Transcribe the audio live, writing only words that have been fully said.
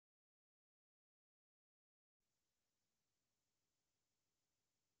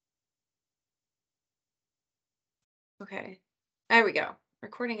Okay. There we go.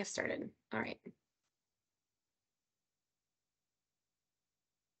 Recording has started. All right.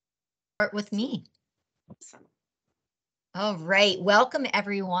 Start with me. Awesome. All right. Welcome,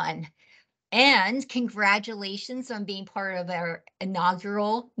 everyone. And congratulations on being part of our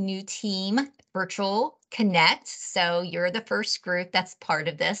inaugural new team virtual connect. So you're the first group that's part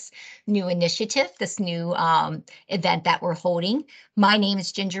of this new initiative, this new event that we're holding. My name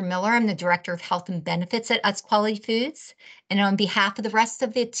is Ginger Miller. I'm the Director of Health and Benefits at Utz Quality Foods. And on behalf of the rest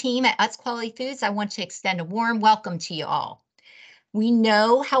of the team at Utz Quality Foods, I want to extend a warm welcome to you all. We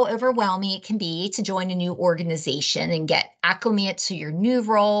know how overwhelming it can be to join a new organization and get acclimated to your new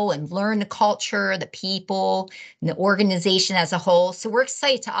role and learn the culture, the people, and the organization as a whole. So we're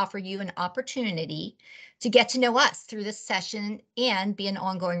excited to offer you an opportunity to get to know us through this session and be an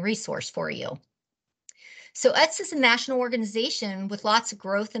ongoing resource for you. So UTS is a national organization with lots of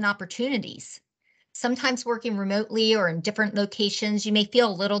growth and opportunities. Sometimes working remotely or in different locations, you may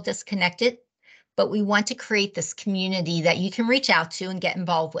feel a little disconnected, but we want to create this community that you can reach out to and get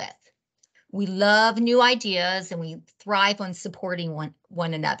involved with. We love new ideas and we thrive on supporting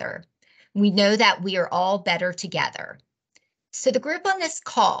one another. We know that we are all better together. So the group on this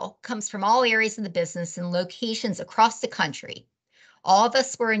call comes from all areas of the business and locations across the country. All of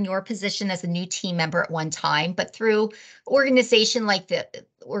us were in your position as a new team member at one time, but through organizations like the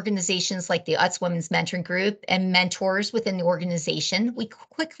Utz Women's Mentoring Group and mentors within the organization, we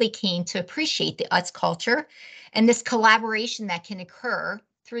quickly came to appreciate the Utz culture and this collaboration that can occur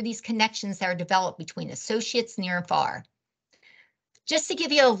through these connections that are developed between associates near and far. Just to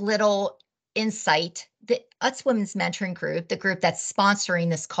give you a little insight, the Utz Women's Mentoring Group, the group that's sponsoring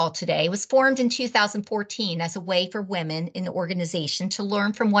this call today, was formed in 2014 as a way for women in the organization to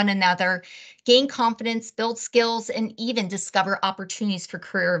learn from one another, gain confidence, build skills, and even discover opportunities for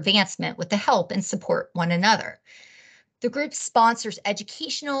career advancement with the help and support one another. The group sponsors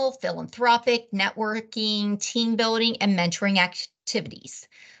educational, philanthropic, networking, team building, and mentoring activities.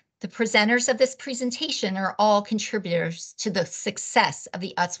 The presenters of this presentation are all contributors to the success of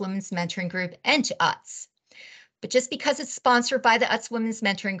the Utz Women's Mentoring Group and to Utz. But just because it's sponsored by the Utz Women's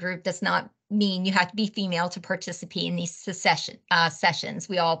Mentoring Group does not mean you have to be female to participate in these sessions.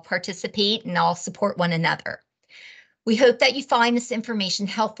 We all participate and all support one another. We hope that you find this information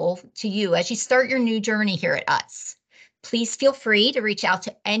helpful to you as you start your new journey here at Utz. Please feel free to reach out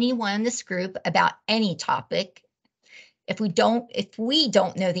to anyone in this group about any topic. If we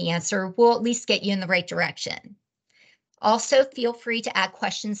don't know the answer, we'll at least get you in the right direction. Also, feel free to add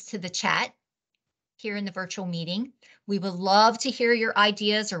questions to the chat here in the virtual meeting. We would love to hear your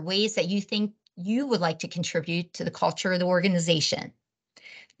ideas or ways that you think you would like to contribute to the culture of the organization.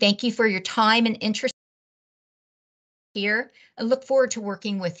 Thank you for your time and interest here. I look forward to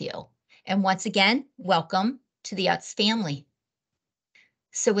working with you. And once again, welcome to the Utz family.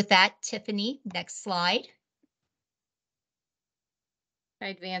 So with that, Tiffany, next slide. I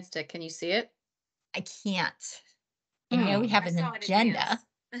advanced it. Can you see it? I can't. I know we have an agenda.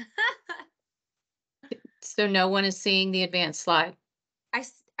 So no one is seeing the advanced slide.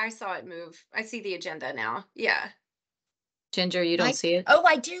 I saw it move. I see the agenda now. Yeah. Ginger, you don't see it? Oh,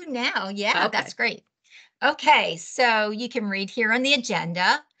 I do now. Yeah, Okay. That's great. Okay, so you can read here on the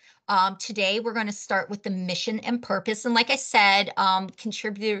agenda. Today, we're going to start with the mission and purpose. And like I said,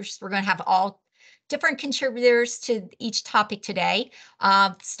 contributors, we're going to have all different contributors to each topic today,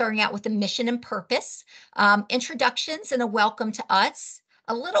 starting out with the mission and purpose, introductions and a welcome to Utz,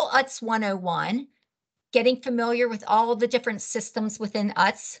 a little Utz 101, getting familiar with all the different systems within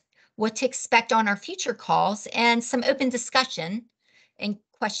Utz, what to expect on our future calls, and some open discussion and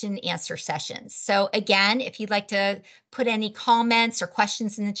question and answer sessions. So again, if you'd like to put any comments or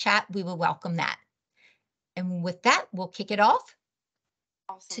questions in the chat, we will welcome that. And with that, we'll kick it off.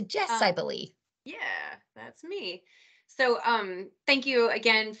 Awesome. To Jess, I believe. Yeah, that's me. So thank you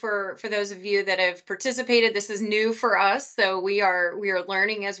again for those of you that have participated. This is new for us, so we are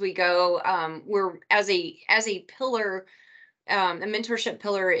learning as we go. We're as a pillar. The Mentorship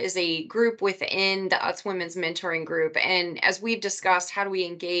Pillar is a group within the Utz Women's Mentoring Group, and as we've discussed, how do we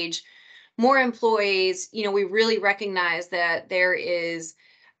engage more employees? You know, we really recognize that there is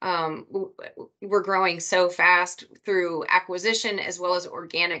we're growing so fast through acquisition as well as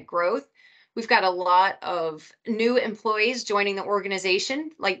organic growth. We've got a lot of new employees joining the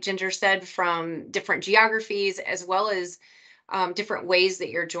organization, like Ginger said, from different geographies, as well as different ways that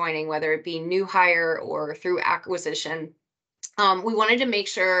you're joining, whether it be new hire or through acquisition. We wanted to make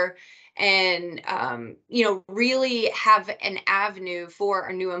sure and really have an avenue for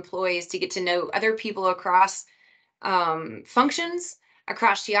our new employees to get to know other people across functions,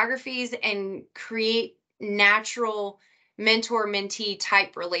 across geographies, and create natural mentor-mentee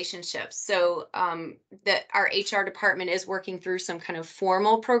type relationships. So that our HR department is working through some kind of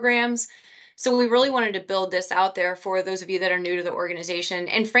formal programs. So we really wanted to build this out there for those of you that are new to the organization,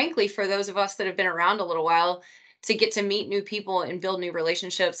 and frankly, for those of us that have been around a little while, to get to meet new people and build new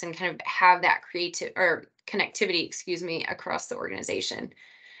relationships and kind of have that creative or connectivity, excuse me, across the organization.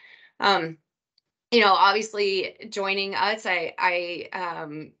 Um, Obviously joining us,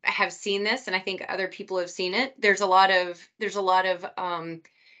 I have seen this, and I think other people have seen it. There's a lot of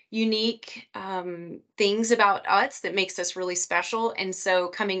unique things about us that makes us really special, and so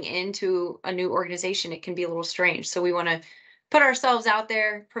coming into a new organization, it can be a little strange. So we want to put ourselves out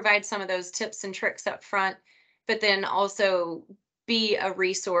there, provide some of those tips and tricks up front, but then also be a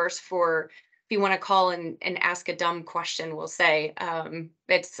resource for, if you want to call and ask a dumb question, we'll say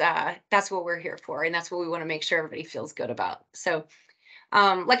that's what we're here for, and that's what we want to make sure everybody feels good about. So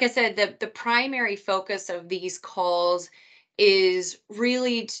like I said, the primary focus of these calls is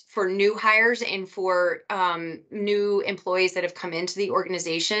really for new hires and for new employees that have come into the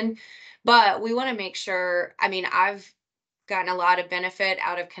organization. But we want to make sure, I mean, I've gotten a lot of benefit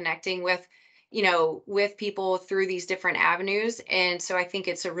out of connecting with, with people through these different avenues. And so I think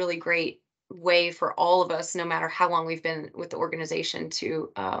it's a really great way for all of us, no matter how long we've been with the organization,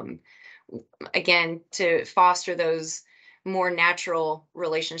 to again, to foster those more natural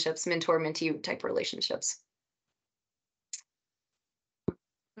relationships, mentor-mentee type relationships.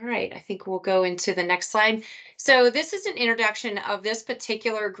 All right, I think we'll go into the next slide. So this is an introduction of this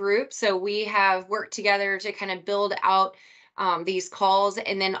particular group. So we have worked together to kind of build out these calls,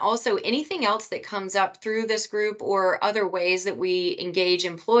 and then also anything else that comes up through this group or other ways that we engage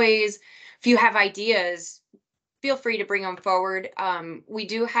employees. If you have ideas, feel free to bring them forward. We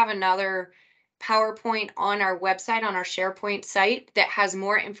do have another PowerPoint on our website, on our SharePoint site, that has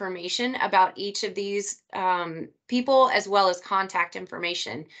more information about each of these people, as well as contact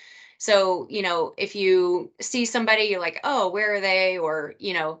information. So, if you see somebody, you're like, oh, where are they? Or,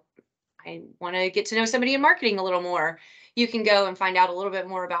 I want to get to know somebody in marketing a little more. You can go and find out a little bit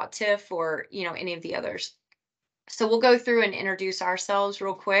more about TIFF or, any of the others. So we'll go through and introduce ourselves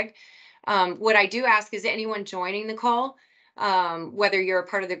real quick. What I do ask is anyone joining the call, whether you're a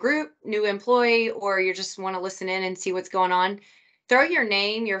part of the group, new employee, or you just want to listen in and see what's going on, throw your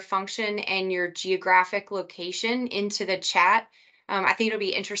name, your function, and your geographic location into the chat. I think it'll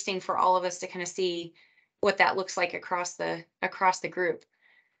be interesting for all of us to kind of see what that looks like across the group.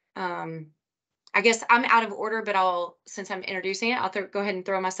 I guess I'm out of order, but since I'm introducing it, I'll go ahead and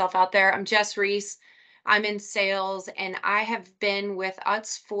throw myself out there. I'm Jess Reese. I'm in sales, and I have been with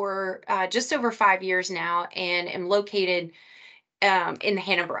UTS for just over 5 years now, and am located in the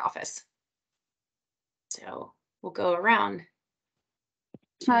Hanover office. So we'll go around.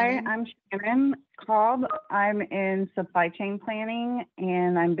 Hi, Shannon. I'm Shannon Cobb. I'm in supply chain planning,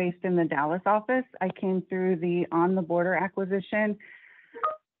 and I'm based in the Dallas office. I came through the On the Border acquisition.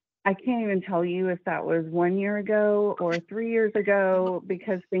 I can't even tell you if that was 1 year ago or 3 years ago,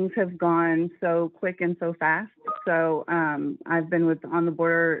 because things have gone so quick and so fast. So I've been with the On the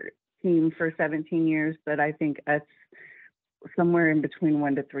Border team for 17 years, but I think it's somewhere in between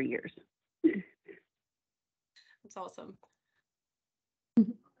 1 to 3 years. That's awesome. I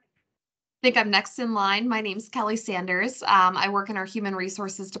think I'm next in line. My name's Kelly Sanders. I work in our Human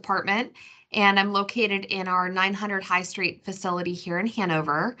Resources Department, and I'm located in our 900 High Street facility here in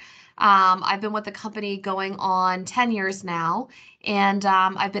Hanover. I've been with the company going on 10 years now, and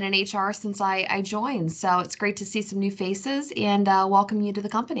I've been in HR since I joined. So it's great to see some new faces and welcome you to the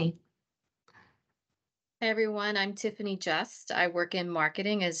company. Hey everyone, I'm Tiffany Just. I work in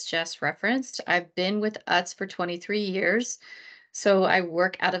marketing, as Jess referenced. I've been with UTS for 23 years. So I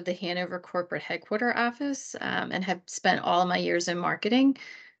work out of the Hanover corporate headquarter office and have spent all of my years in marketing.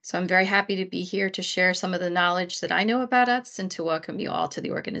 So I'm very happy to be here to share some of the knowledge that I know about UTS and to welcome you all to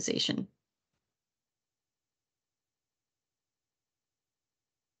the organization.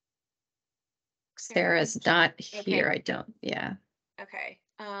 Sarah's not here. Okay. I don't. Yeah. Okay.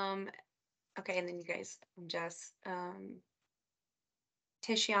 Okay, and then you guys, I'm Jess.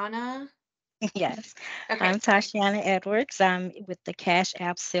 Tishiana. Yes, Okay. I'm Tashiana Edwards. I'm with the Cash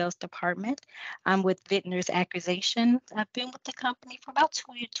App Sales Department. I'm with Vintner's Acquisition. I've been with the company for about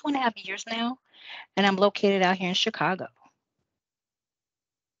 2.5 years now, and I'm located out here in Chicago.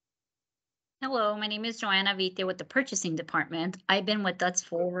 Hello, my name is Joanna Vite with the Purchasing Department. I've been with UTS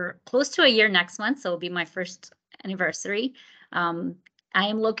for close to a year next month, so it'll be my first anniversary. I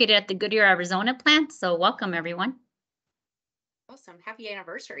am located at the Goodyear, Arizona plant, so welcome everyone. Awesome. Happy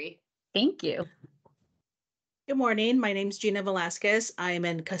anniversary. Thank you. Good morning. My name is Gina Velasquez. I'm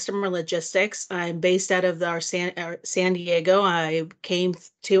in customer logistics. I'm based out of our San Diego. I came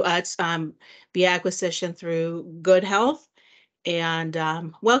to us via acquisition through Good Health, and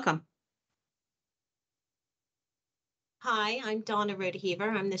welcome. Hi, I'm Donna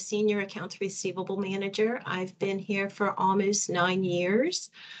Rodeheaver. I'm the Senior Accounts Receivable Manager. I've been here for almost 9 years,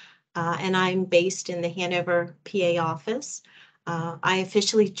 and I'm based in the Hanover, PA office. I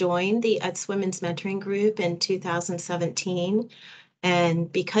officially joined the Utz Women's Mentoring Group in 2017.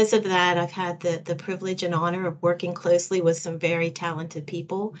 And because of that, I've had the privilege and honor of working closely with some very talented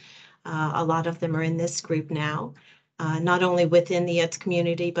people. A lot of them are in this group now, not only within the Utz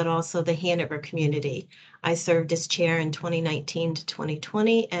community, but also the Hanover community. I served as chair in 2019 to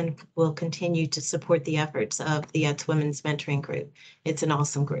 2020 and will continue to support the efforts of the Utz Women's Mentoring Group. It's an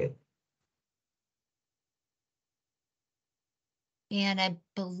awesome group. And I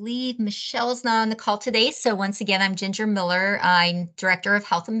believe Michelle's not on the call today. So once again, I'm Ginger Miller. I'm Director of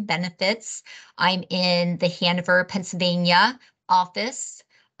Health and Benefits. I'm in the Hanover, Pennsylvania office.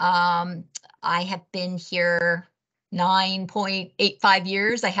 I have been here 9.85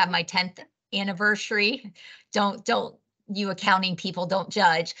 years. I have my 10th anniversary. Don't you accounting people don't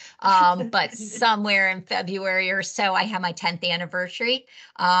judge. But somewhere in February or so, I have my 10th anniversary.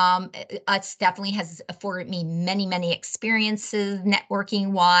 Utz definitely has afforded me many, many experiences,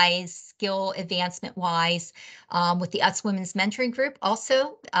 networking wise, skill advancement wise, with the Utz Women's Mentoring Group.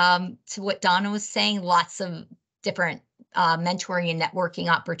 Also, to what Donna was saying, lots of different mentoring and networking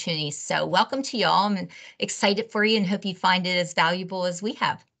opportunities. So welcome to y'all. I'm excited for you and hope you find it as valuable as we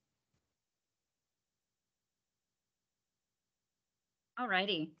have.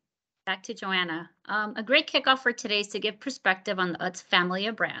 Alrighty, back to Joanna. A great kickoff for today is to give perspective on the Utz family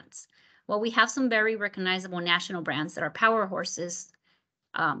of brands. Well, we have some very recognizable national brands that are power horses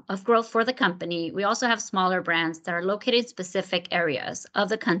of growth for the company. We also have smaller brands that are located in specific areas of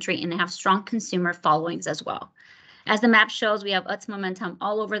the country and have strong consumer followings as well. As the map shows, we have Utz momentum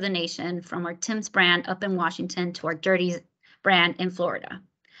all over the nation, from our Tim's brand up in Washington to our Dirty's brand in Florida.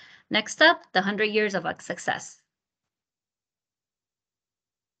 Next up, the 100 years of Utz success.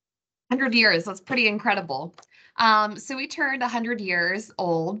 100 years, that's pretty incredible. So we turned 100 years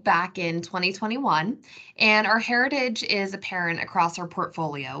old back in 2021, and our heritage is apparent across our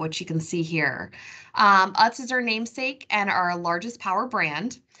portfolio, which you can see here. Utz is our namesake and our largest power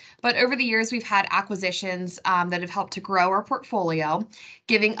brand, but over the years we've had acquisitions that have helped to grow our portfolio,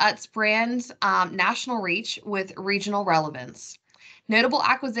 giving Utz brands national reach with regional relevance. Notable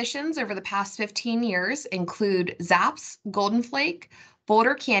acquisitions over the past 15 years include Zapp's, Golden Flake,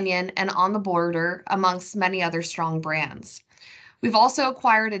 Boulder Canyon, and On the Border, amongst many other strong brands. We've also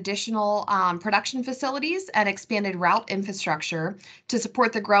acquired additional production facilities and expanded route infrastructure to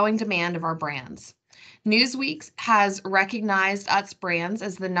support the growing demand of our brands. Newsweek has recognized Utz brands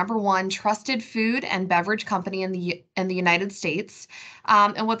as the #1 trusted food and beverage company in the United States.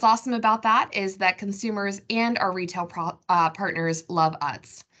 And what's awesome about that is that consumers and our retail partners love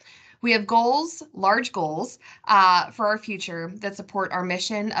Utz. We have goals, large goals, for our future that support our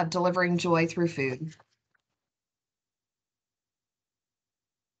mission of delivering joy through food.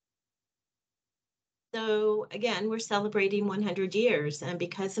 So again, we're celebrating 100 years, and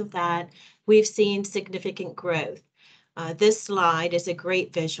because of that, we've seen significant growth. This slide is a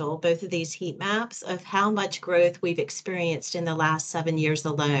great visual, both of these heat maps, of how much growth we've experienced in the last 7 years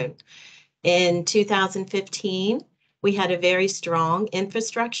alone. In 2015, we had a very strong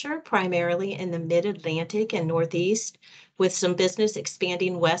infrastructure, primarily in the Mid-Atlantic and Northeast, with some business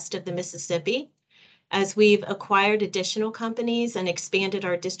expanding west of the Mississippi. As we've acquired additional companies and expanded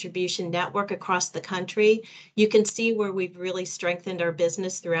our distribution network across the country, you can see where we've really strengthened our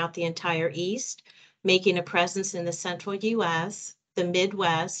business throughout the entire East, making a presence in the central US, the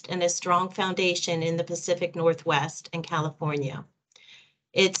Midwest, and a strong foundation in the Pacific Northwest and California.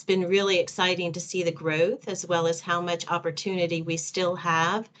 It's been really exciting to see the growth, as well as how much opportunity we still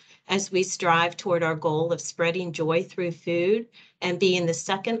have as we strive toward our goal of spreading joy through food and being the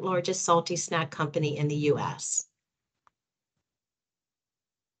second largest salty snack company in the US.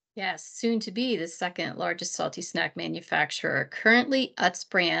 Yes, soon to be the second largest salty snack manufacturer. Currently, Utz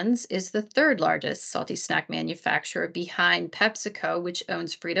Brands is the third largest salty snack manufacturer, behind PepsiCo, which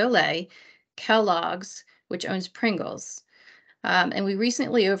owns Frito-Lay, Kellogg's, which owns Pringles. And we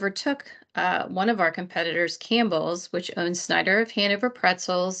recently overtook one of our competitors, Campbell's, which owns Snyder of Hanover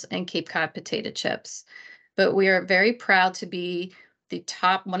Pretzels and Cape Cod potato chips. But we are very proud to be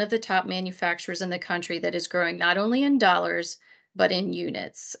one of the top manufacturers in the country that is growing not only in dollars, but in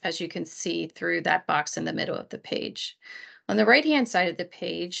units, as you can see through that box in the middle of the page. On the right-hand side of the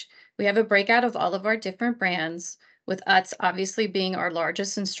page, we have a breakout of all of our different brands, with Utz obviously being our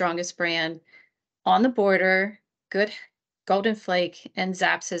largest and strongest brand, On the Border, Good Golden Flake, and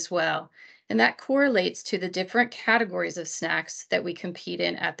Zapp's as well. And that correlates to the different categories of snacks that we compete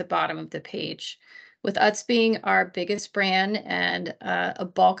in at the bottom of the page. With Utz being our biggest brand and a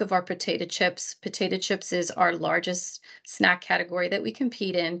bulk of our potato chips is our largest snack category that we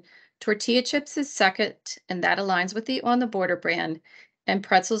compete in. Tortilla chips is second, and that aligns with the On the Border brand. And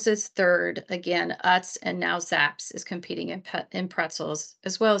pretzels is third. Again, Utz and now Zapp's is competing in pretzels,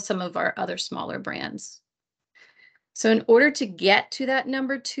 as well as some of our other smaller brands. So in order to get to that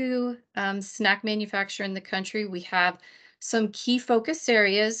number 2 snack manufacturer in the country, we have some key focus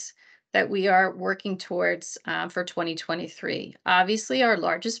areas that we are working towards for 2023. Obviously, our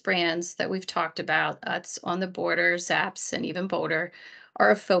largest brands that we've talked about, Utz, On the Border, Zapp's, and even Boulder,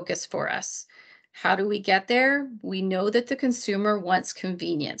 are a focus for us. How do we get there? We know that the consumer wants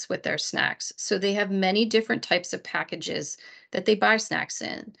convenience with their snacks, so they have many different types of packages that they buy snacks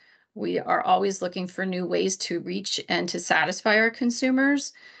in. We are always looking for new ways to reach and to satisfy our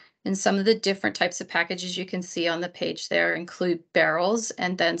consumers. And some of the different types of packages you can see on the page there include barrels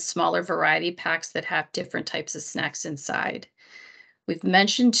and then smaller variety packs that have different types of snacks inside. We've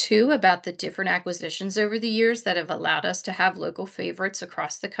mentioned too about the different acquisitions over the years that have allowed us to have local favorites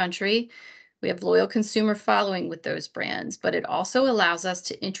across the country. We have loyal consumer following with those brands, but it also allows us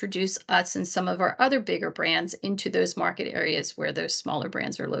to introduce Utz and some of our other bigger brands into those market areas where those smaller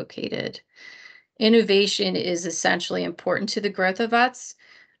brands are located. Innovation is essentially important to the growth of Utz.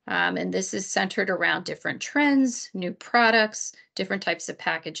 And this is centered around different trends, new products, different types of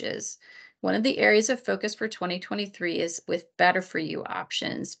packages. One of the areas of focus for 2023 is with better for you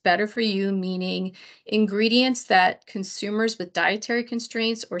options. Better for you meaning ingredients that consumers with dietary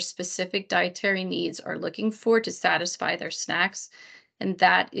constraints or specific dietary needs are looking for to satisfy their snacks. And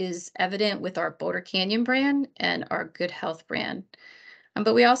that is evident with our Boulder Canyon brand and our Good Health brand.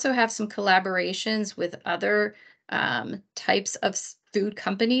 But we also have some collaborations with other types of food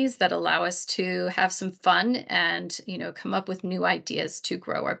companies that allow us to have some fun and, come up with new ideas to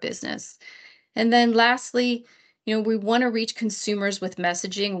grow our business. And then lastly, we want to reach consumers with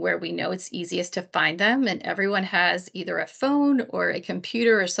messaging where we know it's easiest to find them. And everyone has either a phone or a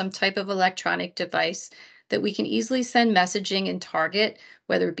computer or some type of electronic device that we can easily send messaging and target,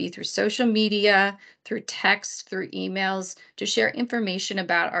 whether it be through social media, through text, through emails, to share information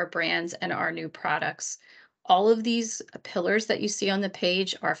about our brands and our new products. All of these pillars that you see on the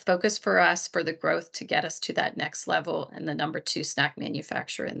page are focus for us for the growth to get us to that next level and the number 2 snack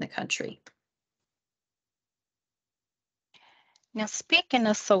manufacturer in the country. Now, speaking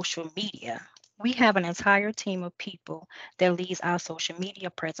of social media, we have an entire team of people that leads our social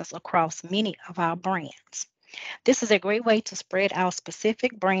media presence across many of our brands. This is a great way to spread our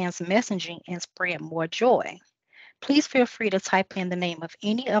specific brand's messaging and spread more joy. Please feel free to type in the name of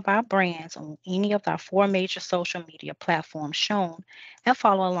any of our brands on any of our 4 major social media platforms shown and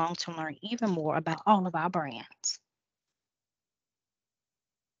follow along to learn even more about all of our brands.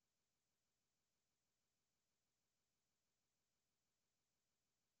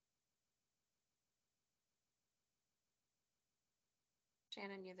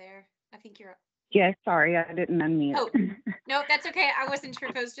 Shannon, you there? I think you're. Yes, sorry, I didn't unmute. Oh, no, that's okay. I wasn't sure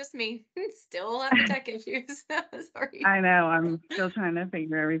if it was just me. Still have the tech issues. Sorry. I know, I'm still trying to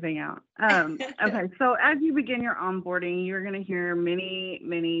figure everything out. Okay, so as you begin your onboarding, you're going to hear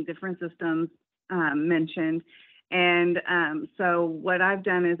many different systems mentioned. And so what I've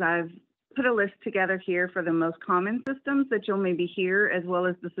done is I've put a list together here for the most common systems that you'll maybe hear, as well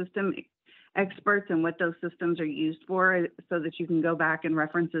as the system experts and what those systems are used for, so that you can go back and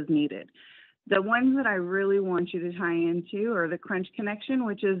reference as needed. The ones that I really want you to tie into are the Crunch Connection,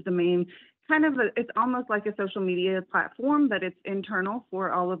 which is the main kind of, it's almost like a social media platform, but it's internal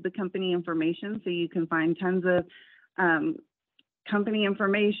for all of the company information. So you can find tons of company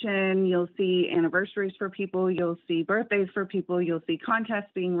information. You'll see anniversaries for people. You'll see birthdays for people. You'll see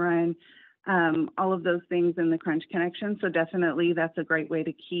contests being run, all of those things in the Crunch Connection. So definitely that's a great way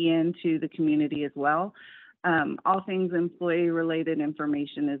to key into the community as well. All things employee related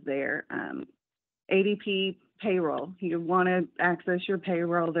information is there. ADP payroll, you want to access your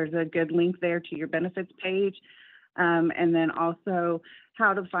payroll, there's a good link there to your benefits page. And then also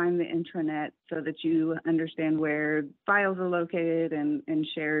how to find the intranet so that you understand where files are located and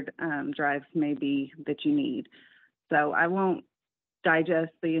shared drives may be that you need. So I won't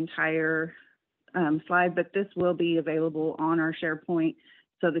digest the entire slide, but this will be available on our SharePoint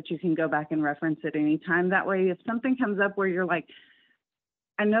so that you can go back and reference it anytime. That way, if something comes up where you're like,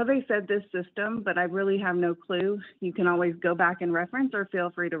 I know they said this system, but I really have no clue. You can always go back and reference, or feel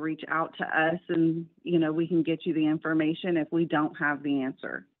free to reach out to us, and we can get you the information if we don't have the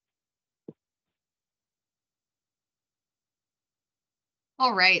answer.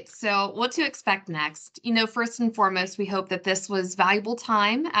 All right, so what to expect next? First and foremost, we hope that this was valuable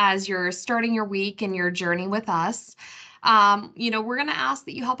time as you're starting your week and your journey with us. We're going to ask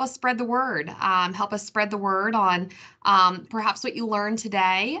that you help us spread the word. Help us spread the word on perhaps what you learned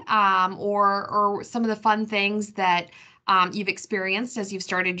today, or some of the fun things that you've experienced as you've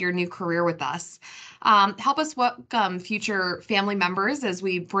started your new career with us. Help us welcome future family members as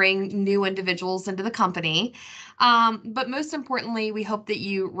we bring new individuals into the company. But most importantly, we hope that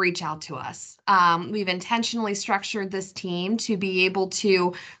you reach out to us. We've intentionally structured this team to be able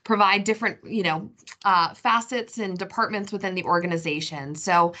to provide different, facets and departments within the organization.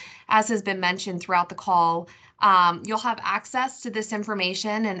 So as has been mentioned throughout the call, you'll have access to this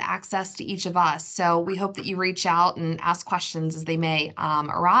information and access to each of us. So we hope that you reach out and ask questions as they may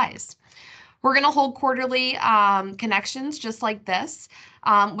arise. We're going to hold quarterly connections just like this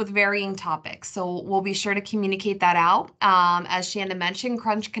with varying topics. So we'll be sure to communicate that out. As Shannon mentioned,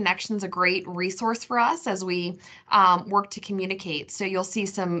 Crunch Connection is a great resource for us as we work to communicate. So you'll see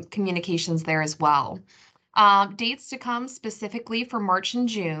some communications there as well. Dates to come specifically for March and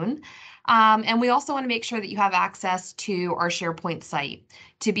June. And we also want to make sure that you have access to our SharePoint site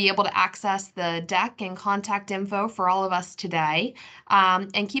to be able to access the deck and contact info for all of us today,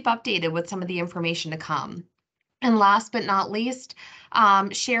 and keep updated with some of the information to come. And last but not least,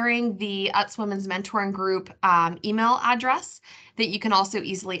 sharing the UTS Women's Mentoring Group email address that you can also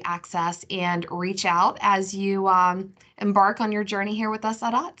easily access and reach out as you embark on your journey here with us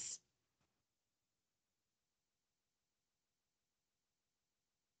at UTS.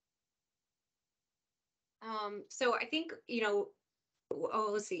 So I think,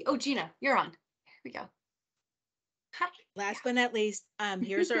 let's see. Oh, Gina, you're on. Here we go. Hi. Last but not least,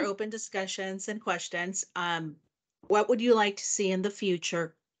 here's our open discussions and questions. What would you like to see in the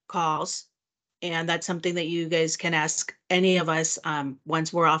future calls? And that's something that you guys can ask any of us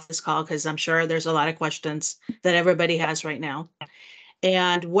once we're off this call, because I'm sure there's a lot of questions that everybody has right now.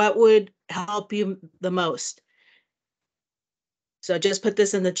 And what would help you the most? So just put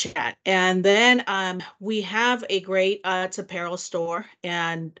this in the chat. And then we have a great UTS apparel store,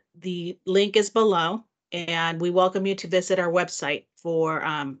 and the link is below. And we welcome you to visit our website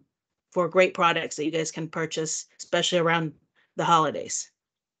for great products that you guys can purchase, especially around the holidays.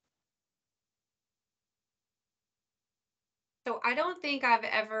 So I don't think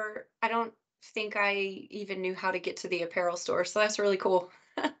I even knew how to get to the apparel store. So that's really cool.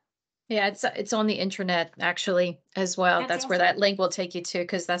 Yeah, it's on the internet actually as well. That's where that link will take you to,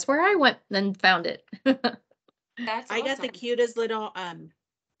 because that's where I went and found it. That's I got the awesome. cutest little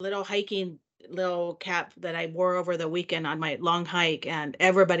hiking little cap that I wore over the weekend on my long hike, and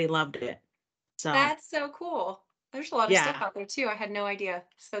everybody loved it. So That's so cool. There's a lot of stuff out there too. I had no idea.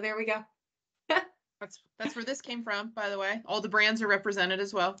 So there we go. That's where this came from, by the way. All the brands are represented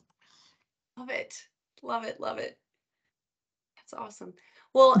as well. Love it. Love it. Love it. That's awesome.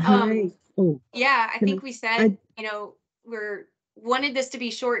 Well, Hi. Oh, yeah, I can think we said, I, we're wanted this to be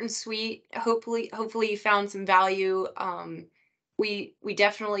short and sweet. Hopefully you found some value. We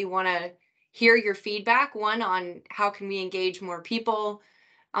definitely want to hear your feedback, one on how can we engage more people,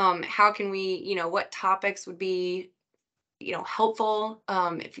 how can we, what topics would be, helpful.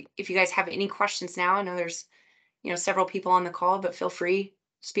 If you guys have any questions now, I know there's, several people on the call, but feel free,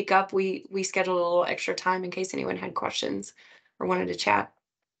 speak up. We scheduled a little extra time in case anyone had questions or wanted to chat.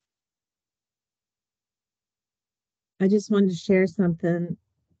 I just wanted to share something.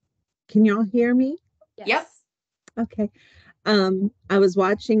 Can y'all hear me? Yep. Okay. I was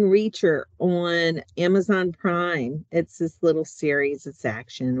watching Reacher on Amazon Prime. It's this little series, it's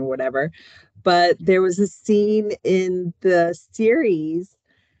action or whatever. But there was a scene in the series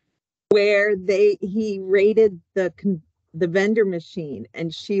where he raided the vendor machine,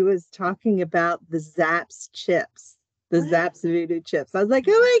 and she was talking about the Zapp's chips, the Zapp's voodoo chips. I was like,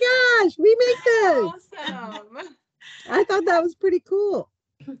 oh my gosh, we make this. Awesome. I thought that was pretty cool.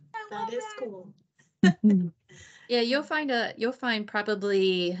 That is cool. Yeah, you'll find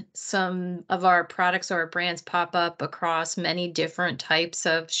probably some of our products or our brands pop up across many different types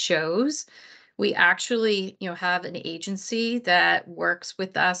of shows. We actually, have an agency that works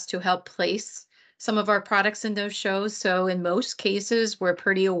with us to help place some of our products in those shows. So in most cases, we're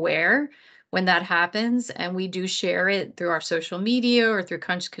pretty aware when that happens, and we do share it through our social media or through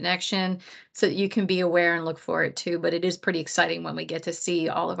Crunch Connection so that you can be aware and look for it too. But it is pretty exciting when we get to see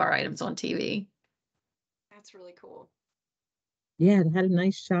all of our items on TV. That's really cool. Yeah, it had a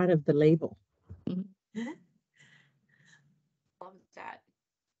nice shot of the label. Love that.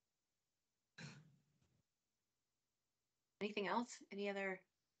 Anything else? Any other?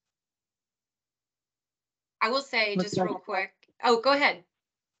 I will say Looks just like- real quick. Oh, go ahead.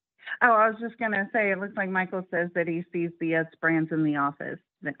 Oh, I was just gonna say, it looks like Michael says that he sees the Utz brands in the office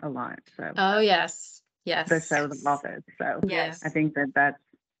a lot, so Oh, yes, the yes. show, the office, so Yes. I think that's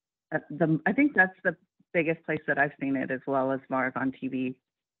I think that's the biggest place that I've seen it, as well as far as on TV.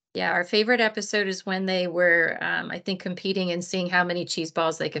 Yeah, our favorite episode is when they were, I think, competing and seeing how many cheese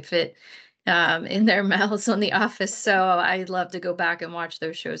balls they could fit in their mouths on The Office. So I'd love to go back and watch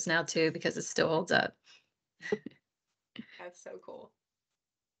those shows now too, because it still holds up. That's so cool.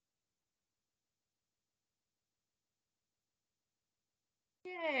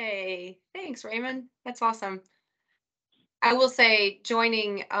 Yay. Thanks, Raymond. That's awesome. I will say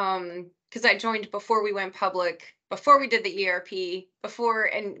joining, because I joined before we went public, before we did the ERP,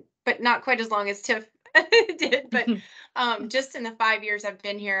 but not quite as long as Tiff did, but just in the 5 years I've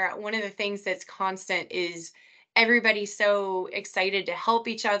been here, one of the things that's constant is everybody's so excited to help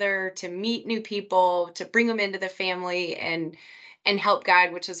each other, to meet new people, to bring them into the family and help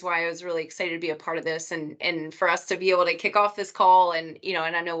guide, which is why I was really excited to be a part of this and for us to be able to kick off this call and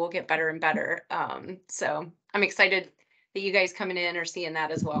and I know we'll get better and better. So I'm excited that you guys coming in are seeing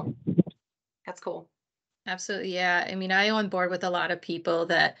that as well. That's cool. Absolutely. Yeah. I mean, I on board with a lot of people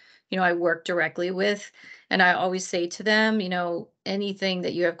that, I work directly with. And I always say to them, anything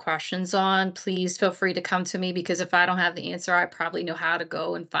that you have questions on, please feel free to come to me, because if I don't have the answer, I probably know how to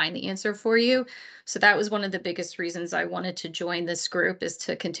go and find the answer for you. So that was one of the biggest reasons I wanted to join this group, is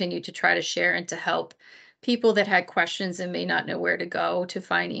to continue to try to share and to help people that had questions and may not know where to go to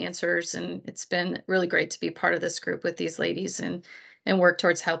find answers. And it's been really great to be part of this group with these ladies and work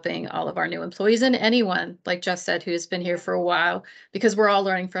towards helping all of our new employees and anyone, like Jess said, who has been here for a while, because we're all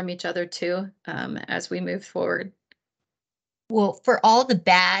learning from each other too, as we move forward. Well, for all the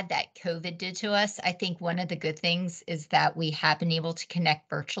bad that COVID did to us, I think one of the good things is that we have been able to connect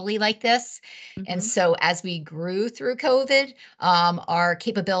virtually like this. And Mhm. so as we grew through COVID, our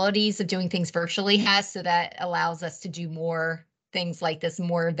capabilities of doing things virtually so that allows us to do more things like this,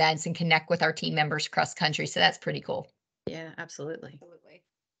 more events, and connect with our team members cross country. So that's pretty cool. Yeah, absolutely. Absolutely.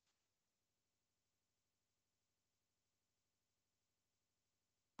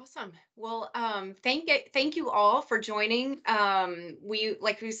 Awesome. Well, thank you all for joining.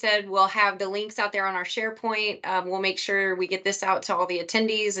 Like we said, we'll have the links out there on our SharePoint. We'll make sure we get this out to all the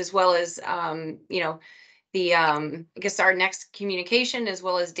attendees, as well as the I guess our next communication, as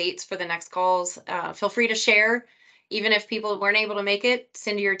well as dates for the next calls. Feel free to share, even if people weren't able to make it.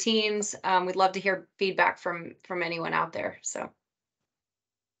 Send to your teams. We'd love to hear feedback from anyone out there. So